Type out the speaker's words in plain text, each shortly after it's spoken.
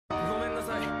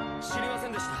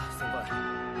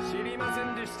りませ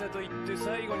んでしたと言って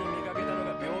最後に見かけたの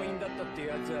が病院だったって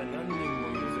やつは何人も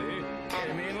いるぜ。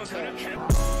てめえもそれけ。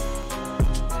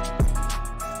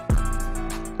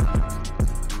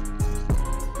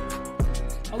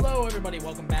Hello, everybody.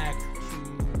 Welcome back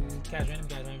to Casual Anime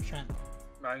Guys. My name's Trent.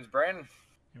 My name's Brandon.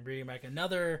 I'm bringing back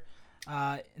another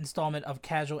installment of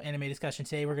Casual Anime Discussion.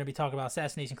 Today, we're going to be talking about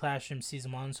Assassination Classroom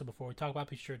Season 1. So before we talk about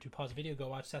it, be sure to pause the video, go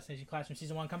watch Assassination Classroom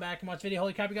Season 1, come back and watch the video.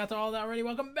 Holy crap, you got to all that already.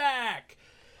 Welcome back!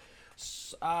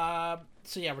 So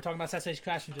yeah, we're talking about Assassination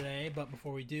Classroom today. But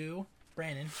before we do,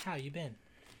 Brandon, how you been?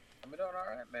 I've been doing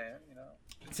all right, man. You know,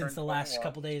 Since the last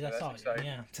couple days I saw you.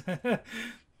 Yeah.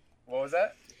 What was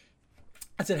that?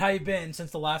 I said, how you been since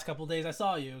the last couple days I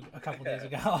saw you a couple days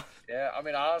ago? Yeah, I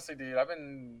mean, honestly, dude, I've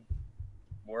been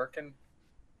working,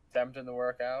 attempting to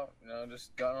work out, you know,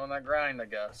 just going on that grind, I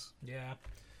guess. Yeah.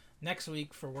 Next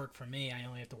week for work for me, I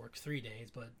only have to work 3 days,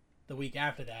 but the week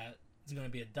after that, it's going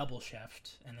to be a double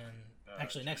shift. And then,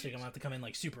 next week I'm going to have to come in,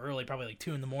 like, super early, probably, like,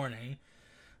 2 in the morning.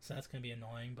 So that's going to be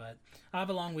annoying, but I have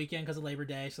a long weekend because of Labor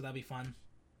Day, so that'll be fun.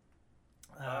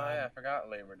 Oh, yeah, I forgot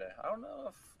Labor Day. I don't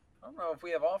know if we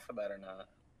have off for that or not.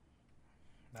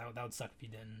 That would suck if you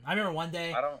didn't. I remember one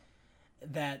day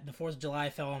that the 4th of July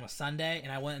fell on a Sunday,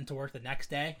 and I went into work the next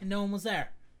day, and no one was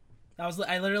there.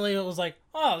 I literally was like,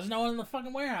 oh, there's no one in the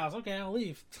fucking warehouse. Okay, I'll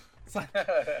leave.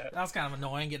 That was kind of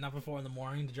annoying, getting up at 4 in the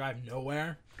morning to drive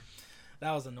nowhere.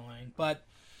 That was annoying. But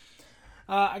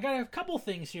I got a couple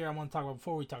things here I want to talk about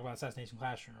before we talk about Assassination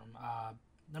Classroom.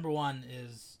 Number one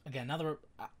is, again,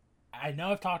 I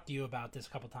know I've talked to you about this a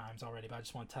couple times already, but I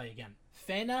just want to tell you again.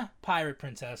 Fena Pirate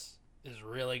Princess is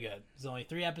really good. There's only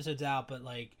 3 episodes out, but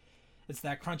like it's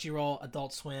that Crunchyroll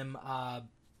Adult Swim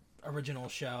original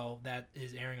show that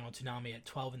is airing on Toonami at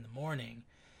 12 in the morning.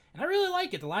 And I really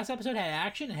like it. The last episode had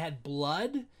action, it had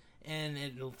blood, and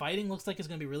the fighting looks like it's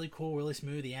going to be really cool, really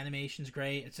smooth. The animation's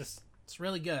great. It's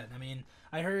really good. I mean,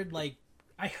 I heard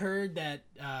that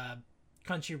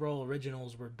Crunchyroll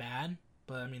originals were bad,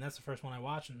 but I mean, that's the first one I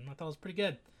watched, and I thought it was pretty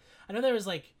good. I know there was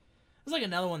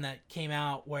another one that came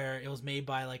out where it was made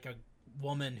by like a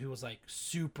woman who was like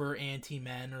super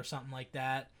anti-men or something like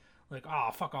that. Like,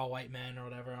 oh, fuck all white men or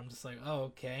whatever. I'm just like, oh,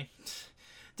 okay.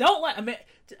 Don't let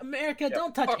America,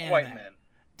 don't touch anime. White men.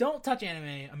 Don't touch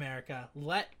anime, America.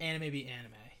 Let anime be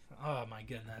anime. Oh my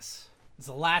goodness. It's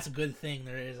the last good thing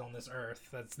there is on this earth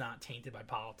that's not tainted by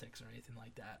politics or anything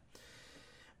like that.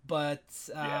 But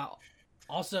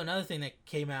also another thing that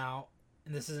came out,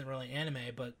 and this isn't really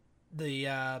anime, but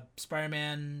the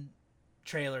Spider-Man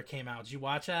trailer came out. Did you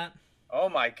watch that? Oh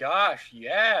my gosh,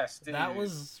 yes, dude. That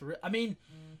was... I mean,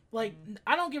 like,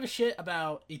 I don't give a shit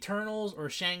about Eternals or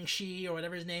Shang-Chi or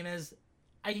whatever his name is.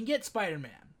 I can get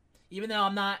Spider-Man. Even though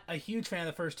I'm not a huge fan of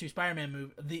the first 2 Spider-Man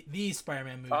movies, these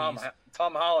Spider-Man movies.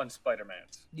 Tom Holland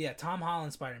Spider-Mans. Yeah, Tom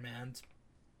Holland Spider-Mans.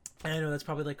 And I know that's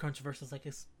probably like controversial.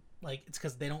 It's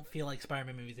because they don't feel like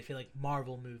Spider-Man movies. They feel like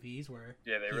Marvel movies where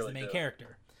he's the main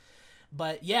character.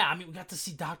 But yeah, I mean, we got to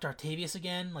see Dr. Octavius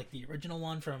again, like the original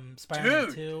one from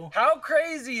Spider-Man 2. How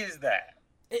crazy is that?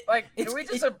 Can we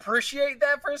just appreciate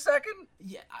that for a second?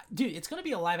 Yeah, dude, it's gonna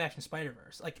be a live-action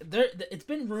Spider-Verse. Like, it's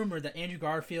been rumored that Andrew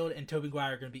Garfield and Tobey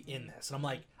Maguire are gonna be in this, and I'm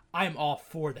like, I'm all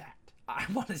for that. I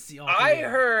want to see all. I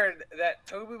heard that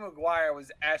Tobey Maguire was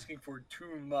asking for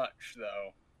too much,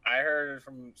 though. I heard it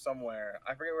from somewhere.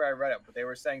 I forget where I read it, but they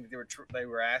were saying that they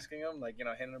were asking him, like, you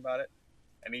know, hinting about it,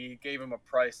 and he gave him a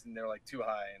price, and they were like too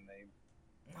high, and they.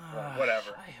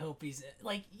 Whatever. I hope he's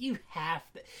like, you have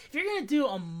to. If you're gonna do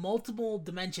a multiple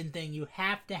dimension thing, you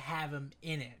have to have him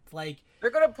in it. Like,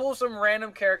 they're gonna pull some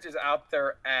random characters out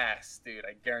their ass, dude.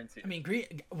 I guarantee. I mean,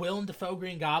 Willem Dafoe,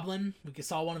 Green Goblin. We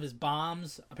saw one of his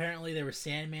bombs. Apparently, there was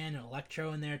Sandman and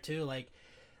Electro in there too. Like,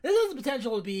 this has the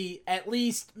potential to be at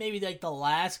least maybe like the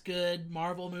last good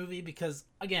Marvel movie, because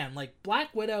again, like,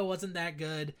 Black Widow wasn't that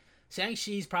good.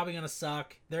 Shang-Chi's probably gonna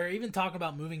suck. They're even talking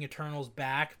about moving Eternals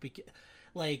back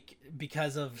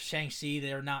because of Shang-Chi.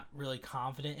 They're not really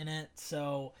confident in it.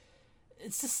 So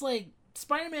it's just like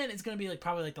Spider-Man is going to be like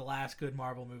probably like the last good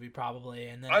Marvel movie probally.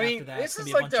 And then after that, this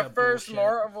is like the first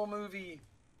Marvel movie.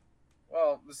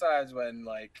 Well, besides when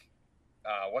like,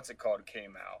 what's it called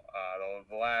came out?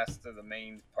 The last of the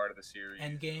main part of the series.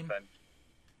 Endgame.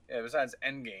 Yeah, besides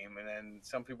Endgame. And then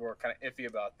some people were kind of iffy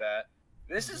about that.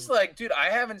 This is like, dude, I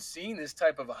haven't seen this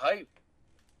type of hype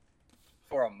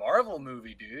for a Marvel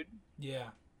movie, dude. Yeah,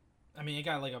 I mean, it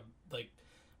got like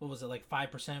what was it, like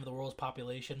 5% of the world's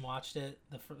population watched it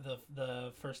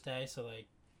the first day. So like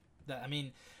that, I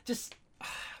mean, just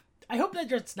I hope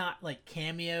that it's not like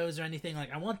cameos or anything.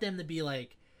 Like, I want them to be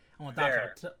like, I want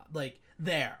Doctor like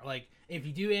there. Like, if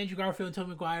you do Andrew Garfield and Tobey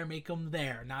Maguire, make them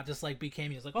there, not just like be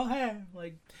cameos. Like, oh hey,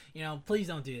 like, you know, please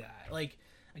don't do that. Like,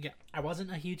 again, I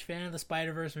wasn't a huge fan of the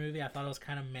Spider-Verse movie. I thought it was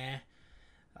kind of meh.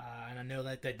 And I know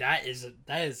that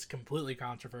is completely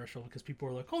controversial because people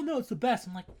were like, oh no, it's the best.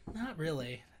 I'm like, not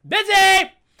really.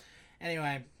 Busy.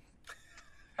 Anyway.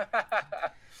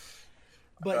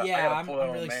 But yeah, I'm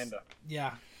really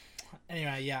yeah.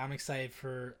 Anyway, yeah, I'm excited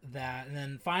for that. And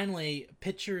then finally,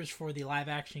 pictures for the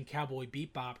live-action Cowboy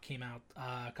Bebop came out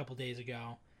a couple days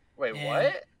ago. Wait,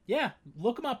 what? Yeah,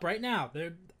 look them up right now.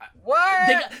 They're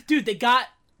what? They got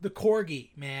the corgi,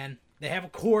 man. They have a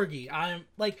corgi. I'm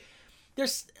like,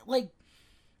 there's like,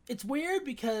 it's weird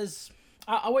because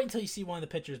I'll wait until you see one of the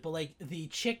pictures. But like the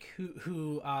chick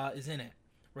who is in it,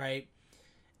 right?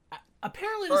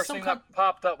 Apparently, first thing that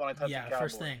popped up when I touched the Cowboy.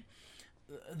 First thing.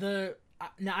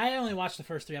 Now I only watched the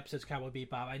first 3 episodes of Cowboy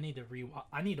Bebop. I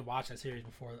need to watch that series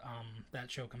before that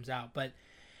show comes out. But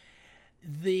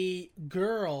the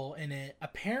girl in it,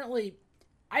 apparently,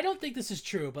 I don't think this is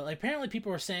true, but like, apparently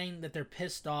people are saying that they're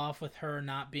pissed off with her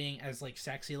not being as like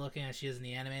sexy looking as she is in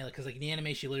the anime. Like, because like in the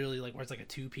anime she literally like wears like a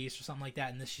 2-piece or something like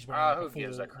that, and this she's wearing like, who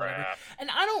gives a crap? Whatever. And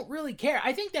I don't really care.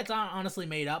 I think that's honestly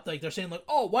made up. Like, they're saying like,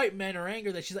 oh, white men are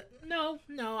angry that she's like, no,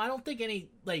 I don't think any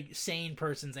like sane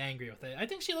person's angry with it. I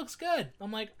think she looks good.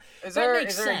 I'm like, is there a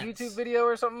YouTube video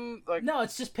or something? Like, no,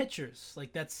 it's just pictures.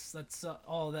 Like that's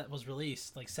all that was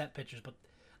released, like set pictures. But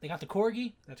they got the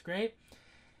corgi. That's great.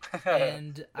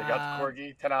 And they got the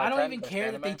corgi. 10 out I of 10. don't even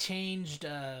care that they changed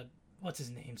what's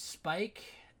his name, Spike.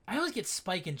 I always get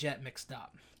Spike and Jet mixed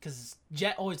up because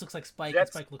Jet always looks like Spike and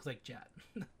Spike looks like Jet.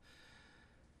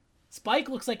 Spike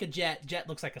looks like a Jet. Jet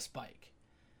looks like a Spike.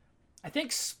 I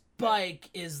think Spike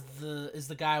is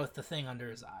the guy with the thing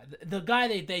under his eye. The guy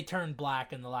they turned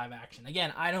black in the live action.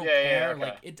 Again, I don't care.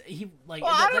 Yeah, okay. Like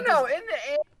well, I don't know. In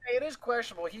the anime, it is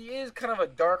questionable. He is kind of a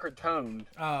darker toned.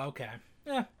 Oh, okay.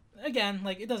 Yeah. Again,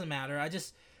 like, it doesn't matter.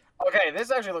 Okay, this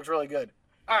actually looks really good.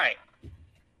 All right.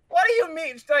 What do you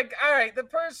mean? Like, all right, the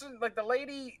person, like the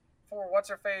lady for what's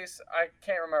her face, I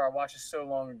can't remember. I watched it so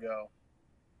long ago.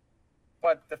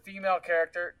 But the female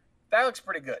character, that looks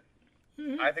pretty good.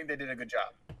 Mm-hmm. I think they did a good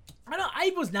job.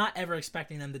 I was not ever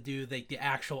expecting them to do like the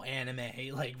actual anime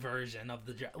like version of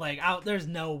the like. There's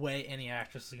no way any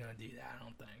actress is gonna do that. I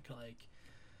don't think. Like,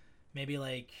 maybe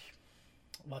like.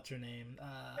 What's her name?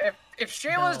 If she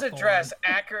was to dress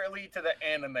accurately to the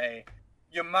anime,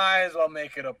 you might as well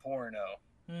make it a porno.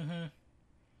 Mm-hmm.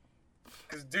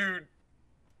 Because, dude,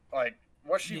 like,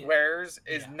 what she wears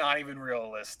is not even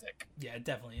realistic. Yeah, it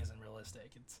definitely isn't realistic.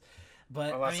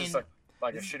 Unless it's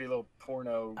like a shitty little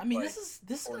porno. I mean, like, this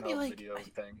is gonna be like video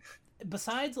thing.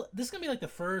 Besides, this is gonna be like the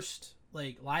first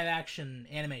like live action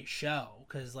anime show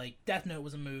because like Death Note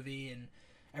was a movie and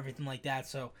everything like that.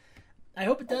 So. I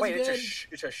hope it does good.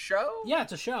 It's a show? Yeah,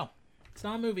 it's a show. It's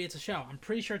not a movie, it's a show. I'm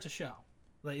pretty sure it's a show.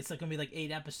 Like, it's like gonna be like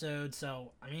 8 episodes,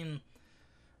 so I mean,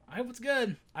 I hope it's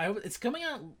good. I hope it's coming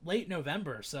out late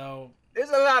November, so there's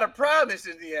a lot of promise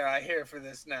in the air I hear for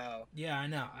this now. Yeah, I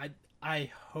know. I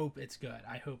hope it's good.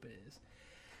 I hope it is.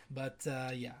 But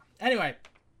yeah. Anyway,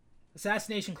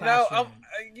 Assassination Classroom.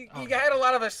 You had a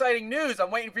lot of exciting news. I'm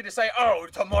waiting for you to say, oh,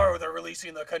 tomorrow they're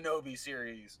releasing the Kenobi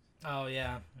series. Oh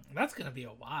yeah, that's gonna be a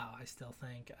while. I still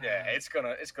think. Yeah, it's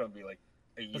gonna be like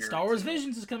a year. But Star Wars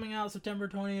Visions is coming out September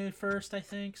 21st, I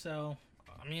think. So,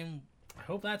 I mean, I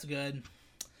hope that's good.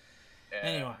 Yeah,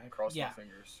 anyway, cross my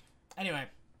fingers. Anyway,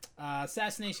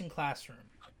 Assassination Classroom.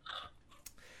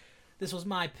 This was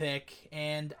my pick,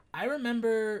 and I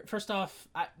remember first off,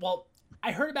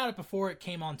 I heard about it before it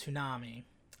came on Toonami.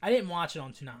 I didn't watch it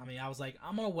on Toonami. I was like,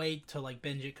 I'm gonna wait to like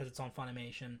binge it because it's on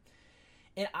Funimation,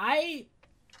 and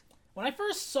when I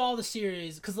first saw the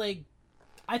series, because, like,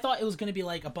 I thought it was going to be,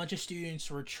 like, a bunch of students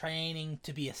who were training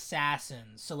to be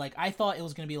assassins. So, like, I thought it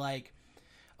was going to be, like,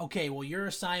 okay, well, your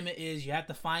assignment is you have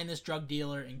to find this drug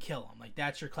dealer and kill him. Like,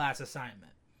 that's your class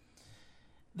assignment.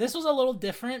 This was a little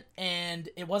different, and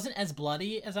it wasn't as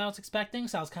bloody as I was expecting.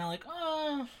 So I was kind of like,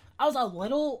 I was a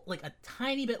little, like, a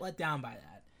tiny bit let down by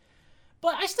that.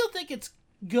 But I still think it's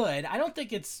good. I don't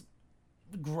think it's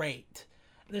great.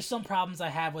 There's some problems I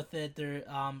have with it.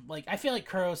 Like, I feel like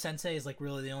Kuro Sensei is like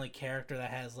really the only character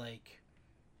that has like,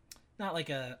 not like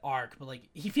a arc, but like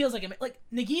he feels like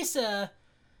Nagisa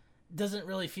doesn't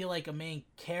really feel like a main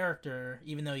character,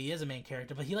 even though he is a main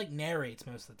character. But he like narrates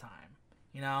most of the time,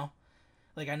 you know.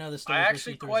 Like I know the story. I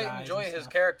actually quite enjoy his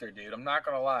character, dude. I'm not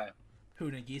gonna lie.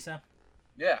 Who, Nagisa?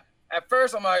 Yeah. At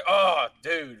first, I'm like, oh,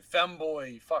 dude,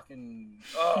 femboy, fucking,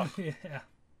 oh. Yeah.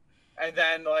 And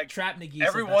then, like, Trap Nagisa,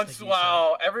 every once in a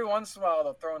while,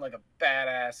 they'll throw in, like, a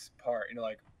badass part. And you're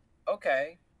like,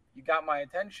 okay, you got my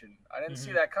attention. I didn't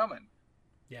see that coming.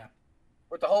 Yeah.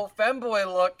 With the whole femboy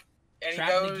look, and Trap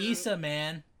he goes... Nagisa,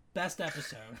 man. Best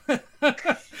episode.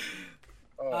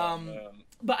 Man.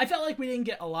 But I felt like we didn't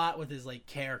get a lot with his like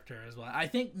character as well. I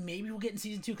think maybe we'll get in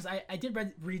season 2 because I did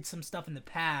read some stuff in the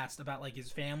past about like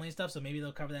his family and stuff. So maybe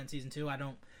they'll cover that in season 2. I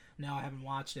don't know. I haven't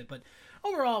watched it, but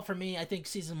overall for me, I think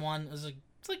season 1 was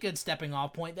it's a good stepping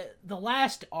off point. The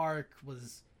last arc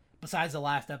was, besides the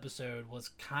last episode, was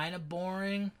kind of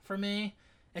boring for me,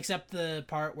 except the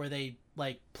part where they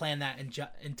like plan that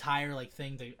entire like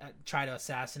thing to try to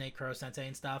assassinate Kuro Sensei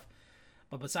and stuff.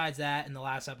 But besides that, in the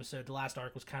last episode, the last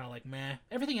arc was kind of like meh.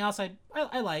 Everything else I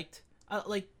liked.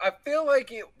 I feel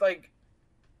like it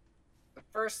the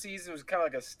first season was kind of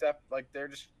like a step, like they're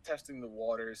just testing the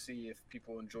water to see if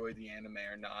people enjoy the anime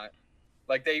or not.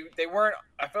 Like they weren't.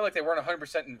 I feel like they weren't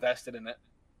 100% invested in it.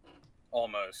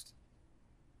 Almost.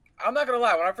 I'm not gonna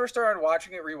lie. When I first started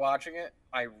rewatching it,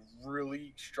 I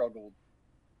really struggled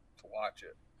to watch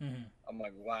it. Mm-hmm. I'm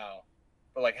like, wow.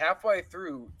 But like halfway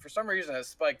through, for some reason, it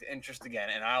spiked interest again,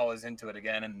 and I was into it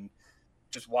again. And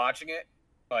just watching it,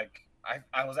 like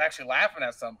I was actually laughing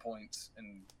at some points,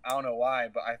 and I don't know why,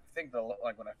 but I think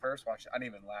when I first watched it, I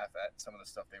didn't even laugh at some of the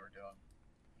stuff they were doing.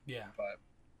 Yeah. But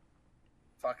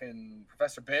fucking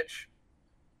Professor Bitch.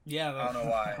 Yeah, I don't know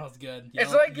why. That was good.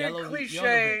 It's like a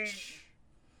cliche.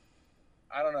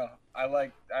 I don't know. I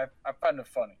find it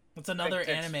funny. It's another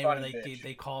anime where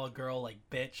they call a girl like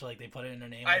bitch, like they put it in her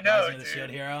name. I know, dude. The Shield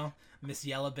Hero, Miss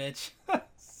Yellow Bitch.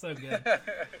 So good. Yeah.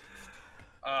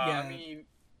 I mean,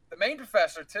 the main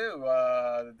professor too.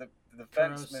 The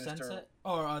defense minister.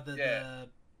 Or are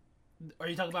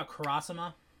you talking about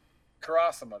Kurasama?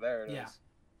 Kurasama, there it is. Yeah.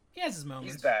 He has his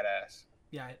moments. He's badass.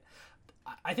 Yeah.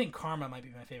 I think Karma might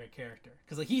be my favorite character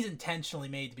because like he's intentionally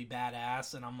made to be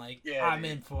badass, and I'm like, yeah, I'm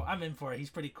in for it. He's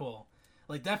pretty cool.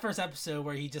 Like that first episode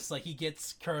where he just like he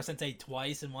gets Kuro Sensei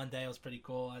twice in one day was pretty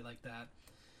cool. I like that.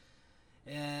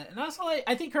 And also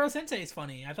I think Kuro Sensei is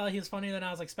funny. I thought he was funnier than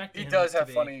I was expecting. He does have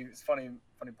funny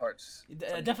parts.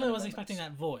 I definitely wasn't expecting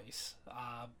that voice.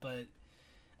 But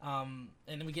and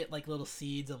then we get like little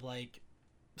seeds of like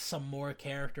some more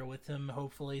character with him,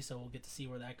 hopefully, so we'll get to see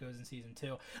where that goes in season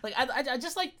 2. Like I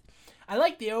just like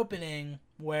the opening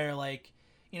where like,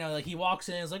 you know, like he walks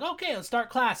in and is like, okay, let's start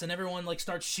class, and everyone like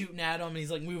starts shooting at him, and he's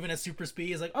like moving at super speed.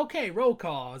 He's like, okay, roll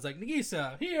call. It's like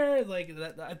Nagisa here, like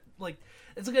that like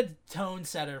it's a good tone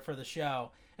setter for the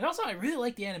show. And also I really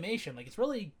like the animation. Like it's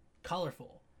really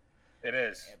colorful. It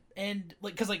is. And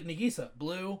like cuz like Nagisa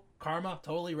blue, Karma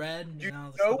totally red, you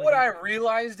know what I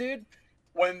realized, dude?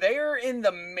 When they are in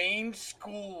the main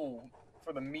school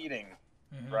for the meeting,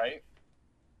 right?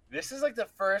 This is like the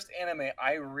first anime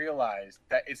I realized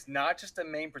that it's not just the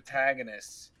main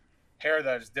protagonist's hair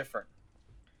that is different.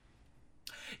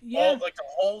 Yeah. Like the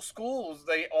whole schools,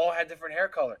 they all had different hair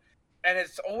color. And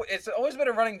it's always been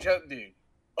a running joke, dude.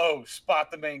 Oh,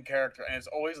 spot the main character. And it's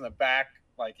always in the back,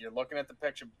 like you're looking at the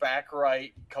picture, back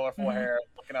right, colorful hair,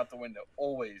 looking out the window.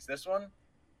 Always. This one,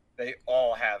 they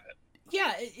all have it.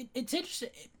 Yeah, it's interesting.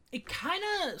 It kind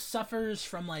of suffers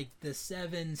from like the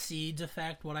 7 seeds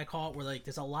effect, what I call it, where like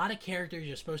there's a lot of characters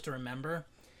you're supposed to remember,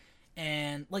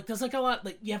 and like there's like a lot,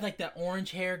 like you have like that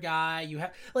orange hair guy, you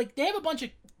have like they have a bunch of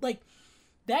like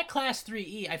that class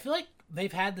 3E. I feel like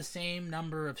they've had the same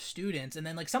number of students, and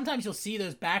then like sometimes you'll see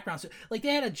those backgrounds. Like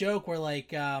they had a joke where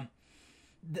like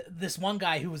this one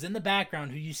guy who was in the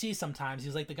background who you see sometimes, he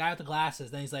was like the guy with the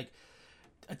glasses. Then he's like,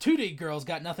 a 2D girl's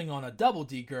got nothing on a double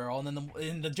D girl, and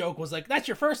then the joke was like, "That's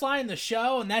your first line in the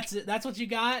show, and that's it. That's what you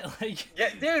got." Like, yeah,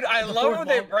 dude, I love when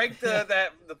they break the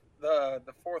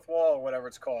fourth wall or whatever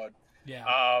it's called.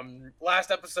 Yeah.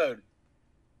 Last episode,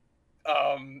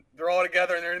 they're all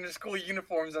together and they're in their school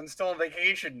uniforms and still on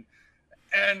vacation,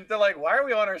 and they're like, "Why are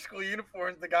we on our school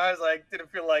uniforms?" The guys like didn't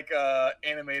feel like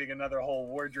animating another whole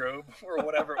wardrobe or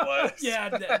whatever it was. Yeah,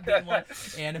 didn't want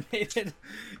animated.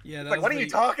 Yeah, that like, what are you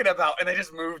talking about? And they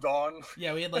just moved on.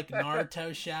 Yeah, we had like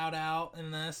Naruto shout out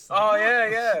in this. Oh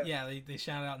yeah. Yeah, they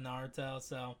shouted out Naruto.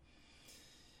 So,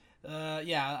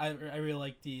 yeah, I really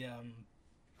like the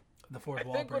fourth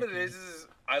wall. I think what it is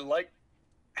I like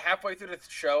halfway through the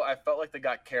show, I felt like they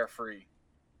got carefree.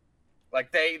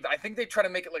 Like I think they try to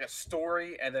make it like a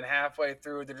story, and then halfway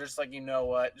through, they're just like, you know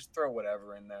what, just throw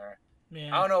whatever in there.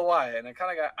 Yeah. I don't know why, and I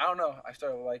kind of got, I don't know, I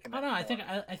started liking it. I don't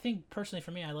know. I think personally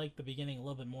for me, I like the beginning a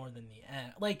little bit more than the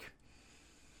end. Like,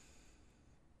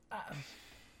 I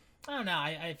don't know.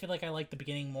 I feel like I like the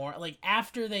beginning more. Like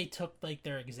after they took like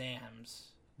their exams,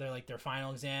 their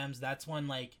final exams. That's when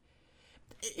like.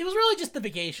 It was really just the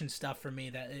vacation stuff for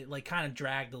me that it like kind of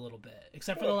dragged a little bit,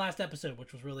 except for the last episode,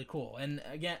 which was really cool. And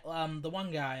again, the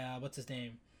one guy, what's his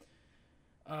name?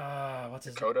 What's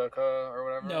his Kodaka or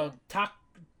whatever. No,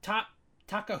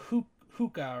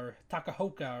 Takahoka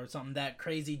or something. That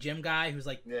crazy gym guy who's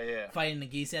like fighting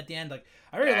Nagisa at the end. Like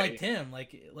I really liked him.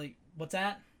 Like what's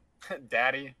that?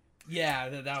 Daddy. Yeah,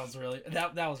 that was really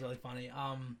that was really funny.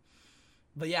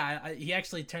 But yeah, he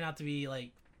actually turned out to be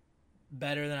like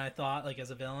better than I thought. Like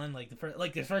as a villain, like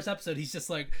the first episode, he's just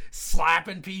like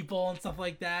slapping people and stuff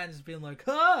like that, and just being like,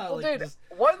 "Huh." Well, like, dude,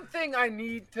 one thing I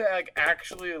need to like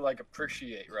actually like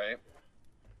appreciate, right?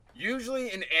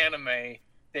 Usually in anime,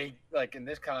 they like in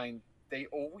this kind, they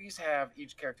always have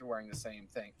each character wearing the same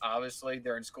thing. Obviously,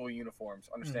 they're in school uniforms,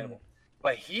 understandable.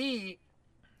 But his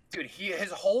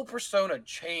whole persona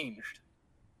changed.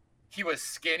 He was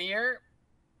skinnier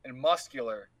and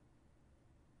muscular,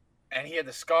 and he had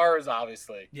the scars,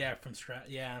 obviously. Yeah, from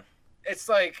yeah. It's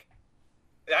like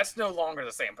that's no longer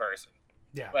the same person.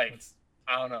 Yeah, like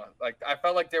I don't know. Like I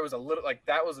felt like there was a little like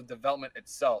that was a development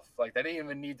itself. Like they didn't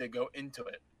even need to go into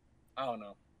it. I don't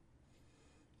know.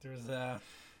 There's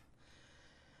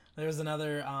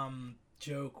another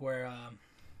joke where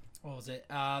what was it?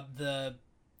 The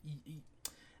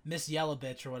Miss Yellow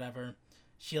Bitch or whatever.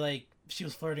 She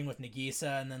was flirting with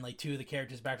Nagisa, and then like two of the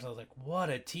characters back, so I was like, "What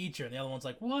a teacher!" And the other one's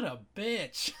like, "What a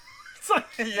bitch!" It's like,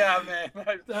 yeah, man,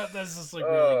 that's just like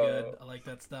really good. I like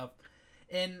that stuff.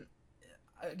 And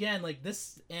again, like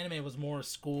this anime was more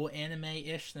school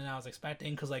anime-ish than I was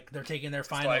expecting, because like they're taking their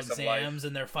final exams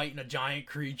and they're fighting a giant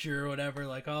creature or whatever.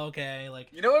 Like, oh, okay, like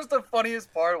you know what's the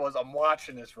funniest part was I'm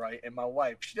watching this right, and my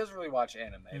wife, she doesn't really watch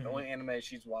anime. The only anime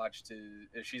she's watched is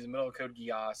she's in middle of Code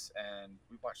Geass, and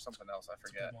we watched something else I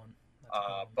forget.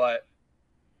 But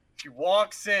she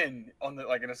walks in on the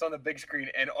and it's on the big screen,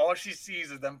 and all she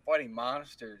sees is them fighting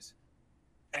monsters.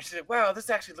 And she's like, "Wow, this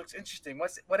actually looks interesting.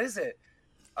 What is it?"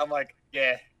 I'm like,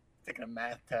 "Yeah, taking a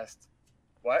math test."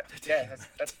 What? Yeah,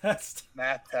 that's test.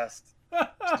 Math test.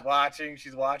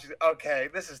 She's watching. Okay,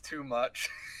 this is too much.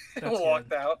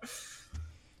 Walked out.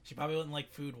 She probably wouldn't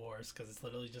like Food Wars because it's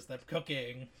literally just them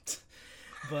cooking.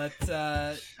 But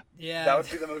yeah, that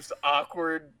would be the most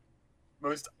awkward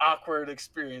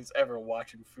experience ever,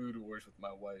 watching Food Wars with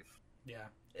my wife. Yeah.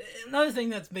 Another thing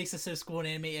that makes this so school and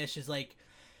anime-ish is like,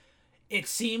 it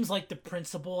seems like the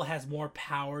principal has more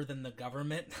power than the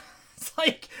government. It's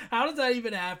like, how does that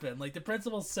even happen? Like the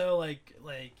principal's so like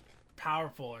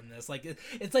powerful in this. Like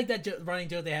it's like that running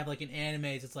joke they have like in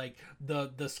animes. It's like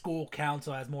the school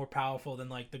council has more powerful than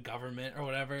like the government or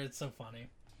whatever. It's so funny.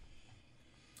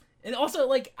 And also,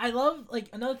 like, I love, like,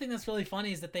 another thing that's really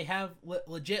funny is that they have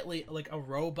legitly, like, a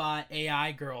robot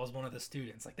AI girl as one of the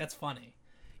students. Like, that's funny,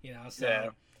 you know? So, yeah.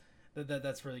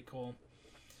 That's really cool.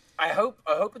 I hope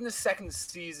in the second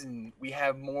season we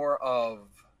have more of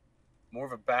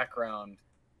a background.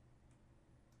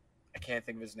 I can't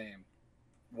think of his name.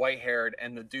 White-haired,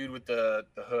 and the dude with the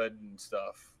hood and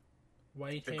stuff.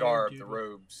 White-haired, the garb, the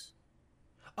robes.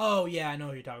 Oh, yeah, I know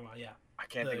who you're talking about, yeah. I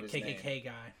can't think of his name. The KKK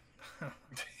guy.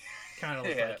 Kind of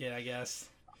looks like it, I guess.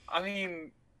 I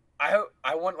mean, I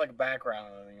want like a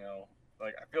background, you know.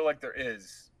 Like I feel like there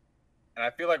is, and I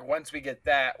feel like once we get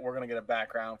that, we're gonna get a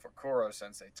background for Kuro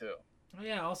Sensei too. Oh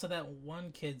yeah, also that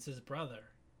one kid's his brother,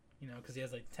 you know, because he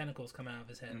has like tentacles coming out of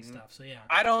his head and stuff. So yeah.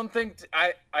 I don't think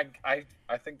I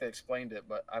think they explained it,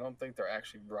 but I don't think they're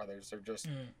actually brothers. They're just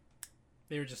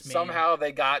they were just somehow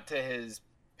they got to his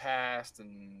past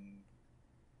and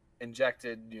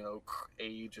injected, you know,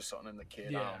 age or something in the kid.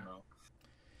 Yeah. I don't know.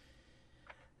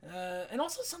 And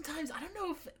also sometimes I don't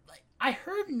know if like I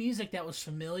heard music that was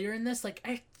familiar in this. Like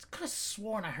I could have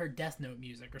sworn I heard Death Note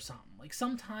music or something. Like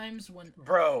sometimes when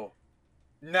bro,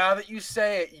 now that you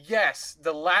say it, yes,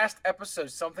 the last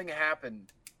episode something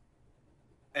happened,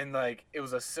 and like it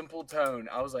was a simple tone.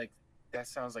 I was like, that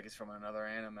sounds like it's from another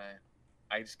anime.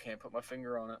 I just can't put my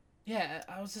finger on it. Yeah,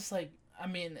 I was just like, I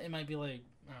mean, it might be like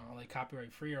I don't know, like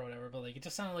copyright free or whatever, but like it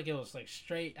just sounded like it was like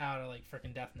straight out of like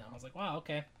freaking Death Note. I was like, wow,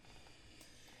 okay.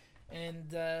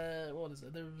 And what is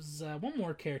it? There was one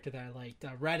more character that I liked,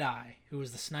 Red Eye, who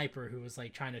was the sniper who was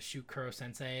like trying to shoot Kuro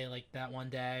Sensei like that one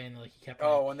day, and like he kept.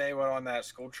 Oh, when they went on that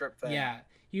school trip thing. Yeah,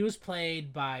 he was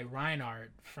played by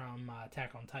Reinhardt from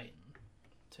Attack on Titan,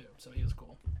 too. So he was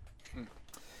cool.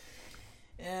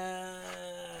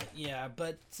 Yeah,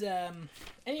 but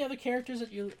any other characters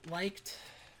that you liked?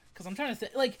 Because I'm trying to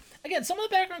think. Like again, some of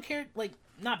the background characters, like.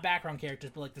 Not background characters,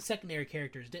 but like the secondary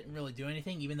characters didn't really do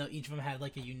anything, even though each of them had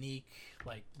like a unique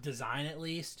like design at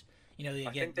least. You know,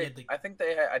 I think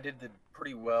I did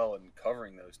pretty well in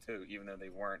covering those too, even though they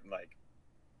weren't like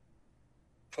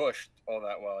pushed all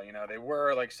that well. You know, they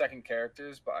were like second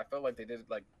characters, but I felt like they did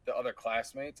like the other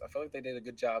classmates. I felt like they did a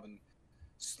good job in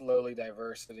slowly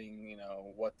diversitying,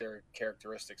 what their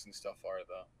characteristics and stuff are,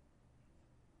 though.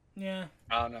 Yeah.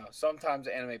 I don't know. Sometimes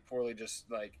anime poorly just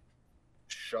like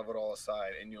shove it all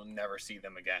aside, and you'll never see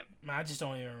them again. I just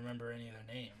don't even remember any of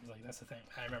their names. Like, that's the thing.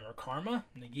 I remember Karma,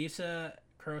 Nagisa,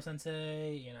 Kuro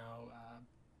Sensei,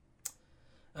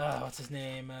 what's his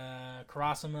name?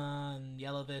 Karasuma and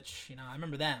Yelovich. I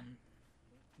remember them.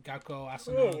 Gakko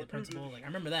Asano, the principal. Like, I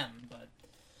remember them, but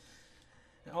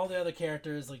all the other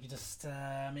characters, like, you just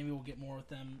maybe we'll get more with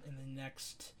them in the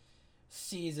next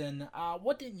season.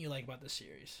 What didn't you like about this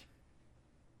series?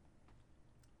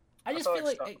 I just feel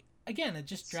like again, it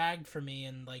just dragged for me,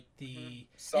 and like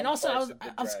and also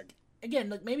I was again,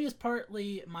 like, maybe it's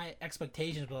partly my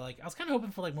expectations, but like I was kind of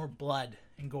hoping for like more blood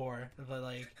and gore, but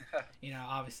like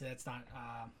obviously that's not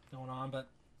going on, but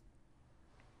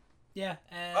yeah.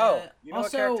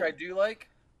 What character I do like?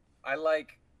 I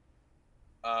like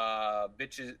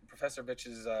Professor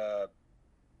Bitch's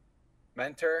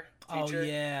mentor, teacher. Oh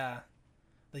yeah,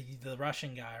 the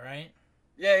Russian guy, right?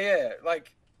 Yeah.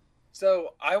 Like,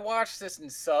 so I watched this in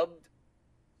subbed,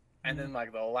 and then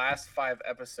like the last 5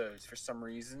 episodes, for some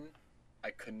reason,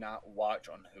 I could not watch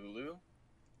on Hulu,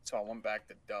 so I went back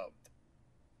to dubbed.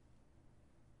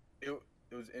 It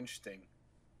was interesting.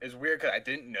 It was weird because I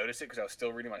didn't notice it because I was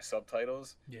still reading my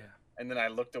subtitles. Yeah. And then I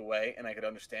looked away and I could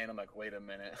understand. I'm like, wait a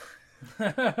minute.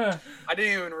 I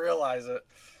didn't even realize it.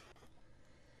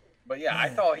 But yeah, I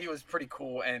thought he was pretty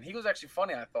cool, and he was actually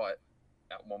funny. I thought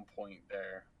at one point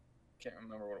there, can't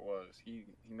remember what it was. He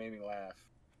made me laugh.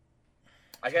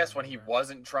 I guess when he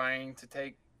wasn't trying to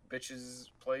take Bitch's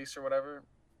place or whatever,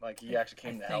 like he actually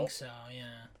came to help. I think so,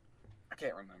 yeah. I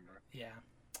can't remember. Yeah.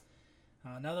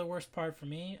 Another worst part for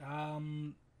me,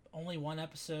 only 1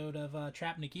 episode of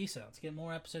Trap Nagisa. Let's get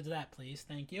more episodes of that, please.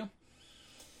 Thank you.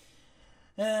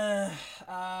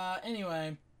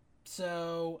 Anyway,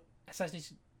 so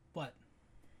Assassination. What?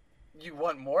 You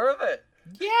want more of it?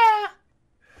 Yeah.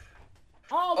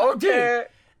 Oh, okay.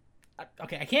 Dude.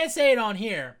 Okay, I can't say it on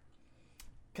here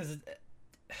because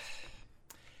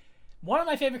one of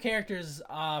my favorite characters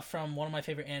from one of my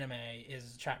favorite anime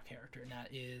is a trap character, and that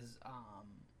is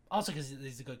also because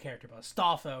he's a good character, but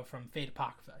Astolfo from Fate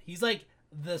Apocrypha. He's like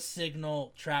the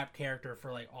signal trap character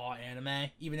for like all anime,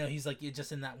 even though he's like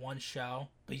just in that one show,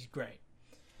 but he's great.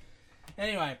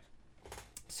 Anyway,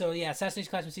 so yeah, Assassination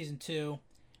Classroom Season 2,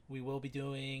 we will be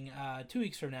doing 2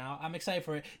 weeks from now. I'm excited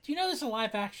for it. Do you know there's a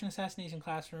live-action Assassination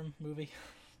Classroom movie?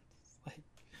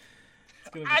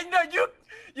 I know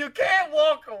you can't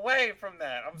walk away from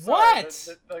that. I'm sorry.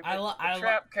 What? The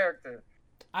trap character.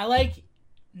 I like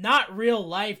not real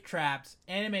life traps,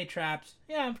 anime traps.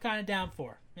 Yeah, I'm kind of down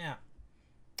for. Yeah,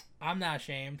 I'm not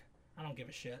ashamed. I don't give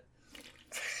a shit.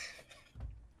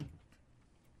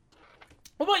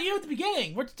 What about you at the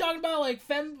beginning? We're talking about like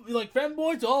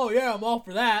femboys. Oh yeah, I'm all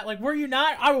for that. Like, were you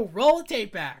not? I will roll the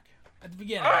tape back at the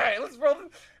beginning. All right, let's roll.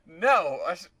 No,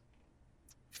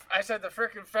 I said the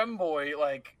freaking femboy.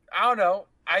 Like, I don't know.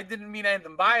 I didn't mean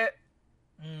anything by it.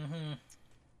 Mm-hmm.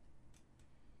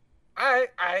 All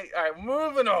right.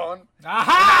 Moving on.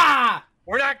 Aha!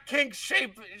 We're not kink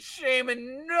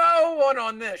shaming no one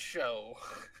on this show.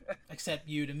 Except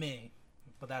you to me.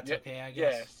 But that's okay, I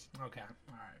guess. Yes. Okay.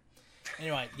 All right.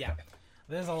 Anyway, yeah.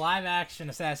 There's a live-action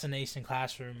Assassination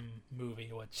Classroom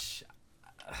movie, which...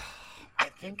 I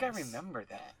think I remember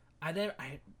that.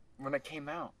 When it came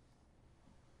out.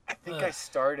 I think I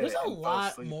started. There's a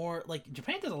lot more... Like,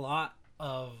 Japan does a lot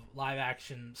of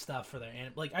live-action stuff for their...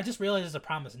 Like, I just realized there's a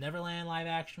Promised Neverland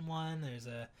live-action one. There's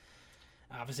a...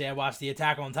 Obviously, I watched the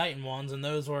Attack on Titan ones, and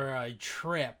those were a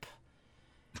trip.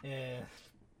 Yeah.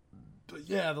 But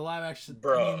yeah, the live-action...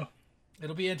 Bro. I mean,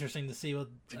 it'll be interesting to see what...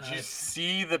 Did you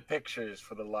see the pictures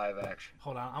for the live action?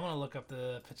 Hold on, I'm gonna look up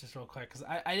the pictures real quick, because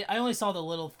I only saw the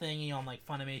little thingy on, like,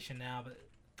 Funimation now, but...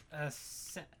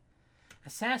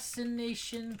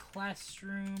 Assassination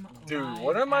Classroom Dude,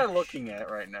 what am I looking at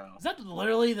right now? Is that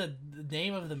literally the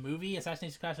name of the movie?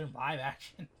 Assassination Classroom live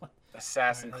action?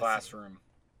 Assassin Classroom.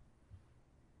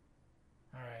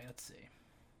 Alright, let's see.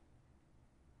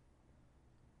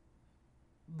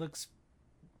 Looks...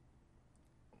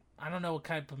 I don't know what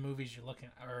type of movies you're looking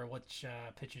at, or which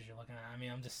pictures you're looking at. I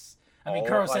mean,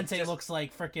 Kuro Sensei looks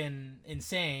like freaking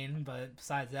insane, but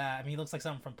besides that, I mean, he looks like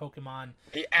something from Pokemon.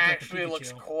 He actually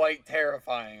looks quite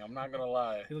terrifying, I'm not gonna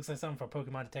lie. He looks like something from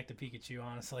Pokemon Detective Pikachu,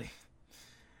 honestly.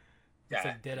 Looks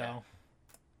like Ditto. Yeah.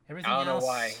 Everything I don't else... know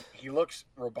why. He looks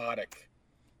robotic.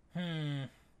 This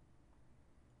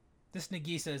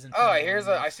Nagisa isn't... Oh, I have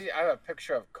a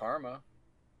picture of Karma.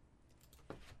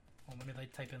 Well, let me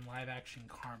type in live action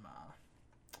Karma.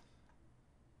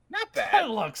 Not bad.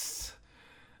 That looks...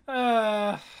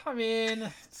 I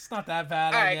mean, it's not that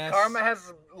bad, All I right, guess. Karma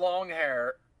has long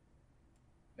hair.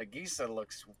 Nagisa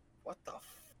looks. What the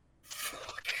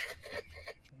fuck?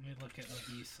 Let me look at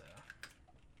Nagisa.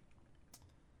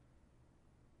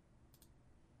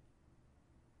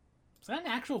 Is that an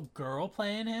actual girl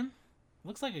playing him?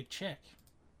 Looks like a chick.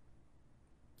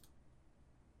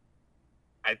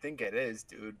 I think it is,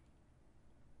 dude.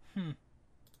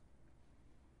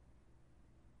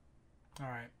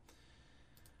 Alright.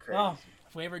 Crazy. Well,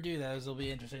 if we ever do those, it'll be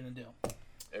interesting to do.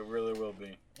 It really will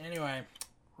be. Anyway,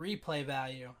 replay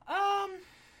value.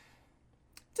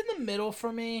 It's in the middle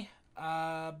for me.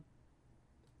 I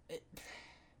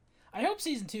hope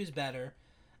season 2 is better.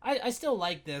 I still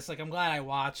like this. Like, I'm glad I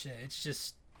watched it.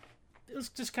 It was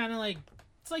just kind of like,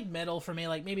 it's like middle for me.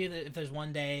 Like, maybe if there's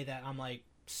one day that I'm like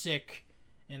sick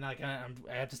and like I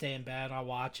have to stay in bed, I'll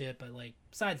watch it. But like,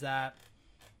 besides that,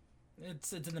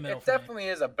 it's in the middle. It definitely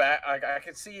is a back. Like, I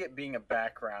could see it being a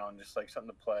background, just like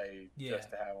something to play,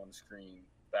 just to have on the screen,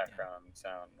 background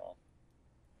sound and all.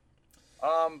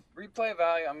 Replay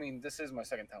value. I mean, this is my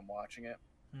second time watching it.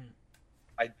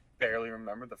 I barely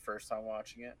remember the first time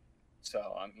watching it,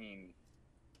 so I mean,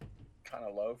 kind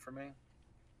of low for me.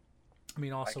 I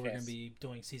mean, also we're gonna be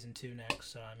doing season 2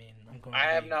 next, so I mean, I'm going.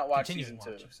 I have not watched season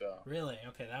 2, so really,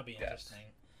 okay, that'll be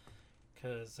interesting.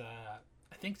 Because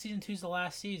I think season 2 is the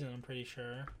last season. I'm pretty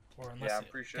sure, or unless I'm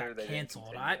pretty sure got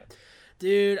canceled.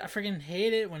 Dude, I freaking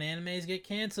hate it when animes get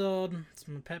canceled. It's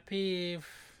my pet peeve.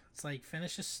 It's like,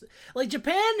 finish this. Like,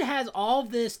 Japan has all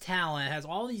this talent, has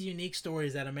all these unique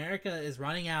stories that America is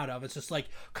running out of. It's just like,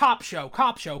 cop show,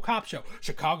 cop show, cop show.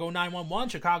 Chicago 911,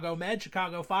 Chicago Med,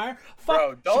 Chicago Fire. Fuck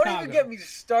Bro, don't Chicago. even get me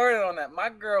started on that. My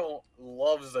girl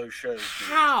loves those shows, dude.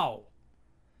 How?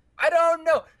 I don't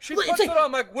know. She puts like, it on.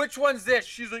 I'm like, which one's this?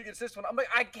 She's like, it's this one. I'm like,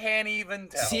 I can't even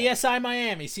tell. CSI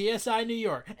Miami, CSI New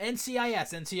York,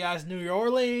 NCIS New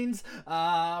Orleans,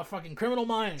 fucking Criminal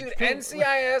Minds. Dude,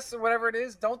 NCIS or whatever it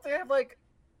is, don't they have like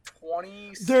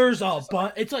 20? There's a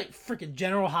bunch. It's like freaking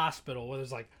General Hospital where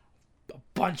there's like a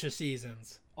bunch of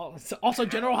seasons. Also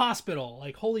General Hospital.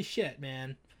 Like, holy shit,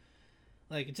 man.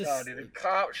 Like, it just. No, dude, the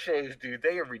cop shows, dude,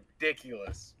 they are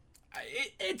ridiculous.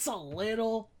 It's a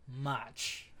little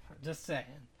much. Just saying.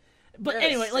 But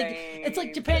anyway, like, it's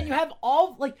like Japan, you have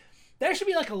all, like, there should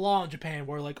be like a law in Japan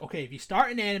where, like, okay, if you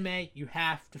start an anime, you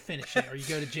have to finish it or you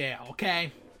go to jail,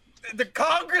 okay? The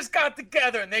Congress got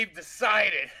together and they've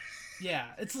decided. Yeah,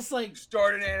 it's just like,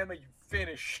 start an anime, you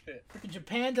finish it.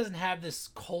 Japan doesn't have this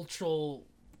cultural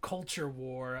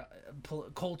war,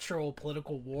 cultural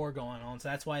political war going on, so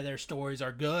that's why their stories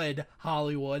are good,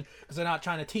 Hollywood, because they're not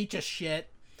trying to teach us shit.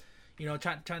 You know,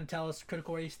 trying to tell us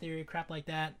critical race theory, crap like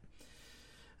that.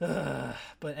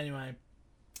 But anyway,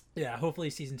 yeah,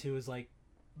 hopefully season 2 is like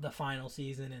the final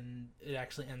season and it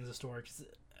actually ends the story.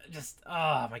 Just,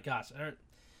 oh my gosh.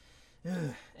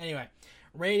 Anyway,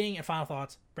 rating and final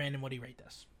thoughts. Brandon, what do you rate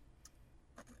this?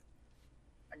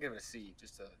 I give it a C,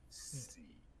 just a C.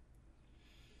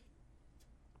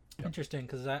 Interesting,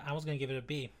 because I was going to give it a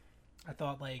B. I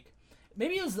thought, like,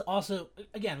 maybe it was also,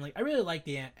 again, like, I really like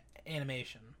the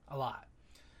animation a lot.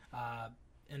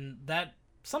 And that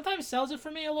sometimes sells it for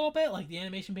me a little bit, like the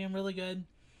animation being really good.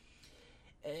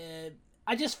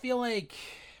 I just feel like,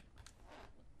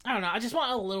 I don't know, I just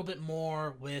want a little bit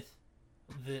more with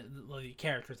the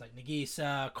characters like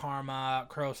Nagisa, Karma,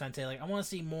 Kuro Sensei. Like, I want to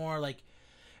see more, like,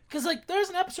 because, like, there's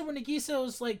an episode where Nagisa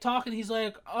was, like, talking, he's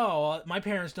like, oh, my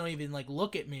parents don't even, like,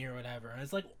 look at me or whatever. And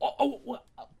it's like, what?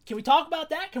 Can we talk about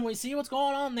that? Can we see what's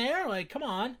going on there? Like, come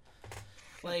on.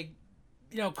 Like,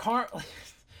 you know,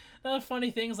 another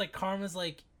funny thing is, like, Karma's,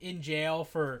 like, in jail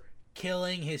for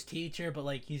killing his teacher, but,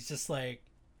 like, he's just, like,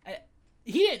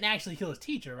 he didn't actually kill his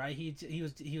teacher, right? He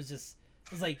was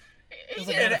like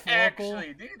metaphorical.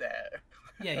 Actually do that.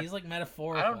 Yeah, he's, like,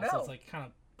 metaphorical. I don't know. So it's, like, kind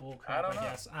of bullcrap, I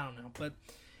guess. I don't know. But,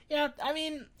 yeah, I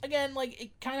mean, again, like,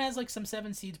 it kind of has, like, some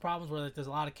Seven Seeds problems where, like, there's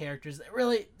a lot of characters.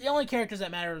 Really, the only characters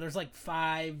that matter, there's, like,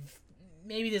 5,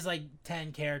 maybe there's, like,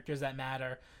 10 characters that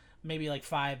matter. Maybe, like,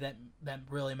 5 that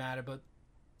really matter, but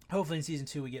hopefully in Season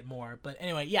 2 we get more. But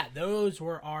anyway, yeah, those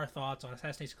were our thoughts on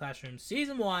Assassination Classroom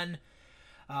Season 1.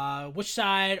 Which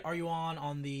side are you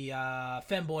on the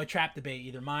femboy trap debate?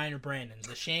 Either mine or Brandon's.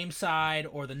 The shame side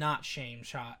or the not shame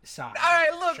side?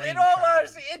 Alright, look, in all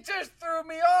honesty, it just threw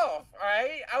me off,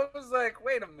 alright? I was like,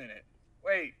 wait a minute.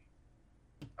 Wait.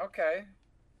 Okay.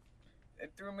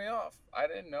 It threw me off. I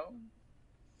didn't know.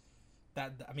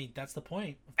 I mean, that's the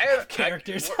point.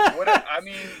 Characters. I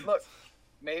mean, look,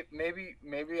 maybe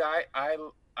I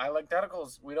like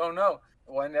tentacles. We don't know.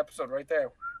 One episode right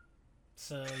there.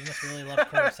 So you must really love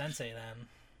Kuro Sensei then.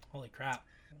 Holy crap.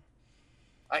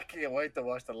 I can't wait to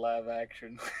watch the live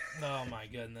action. Oh my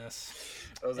goodness.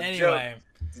 That was a Anyway.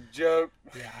 joke. It's a joke.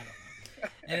 Yeah, I don't know.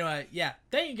 Anyway, yeah,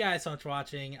 thank you guys so much for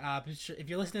watching. If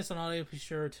you're listening to this on audio, be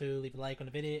sure to leave a like on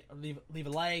the video, leave a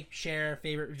like, share,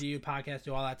 favorite, review, podcast,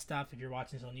 do all that stuff. If you're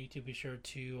watching this on YouTube, be sure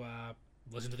to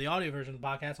listen to the audio version of the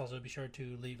podcast. Also, be sure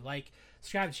to leave a like,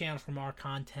 subscribe to the channel for more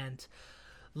content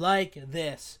like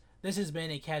this. This has been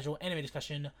a casual anime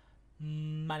discussion.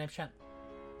 My name's Trent.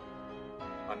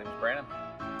 My name's Brandon.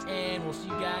 And we'll see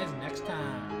you guys next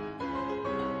time.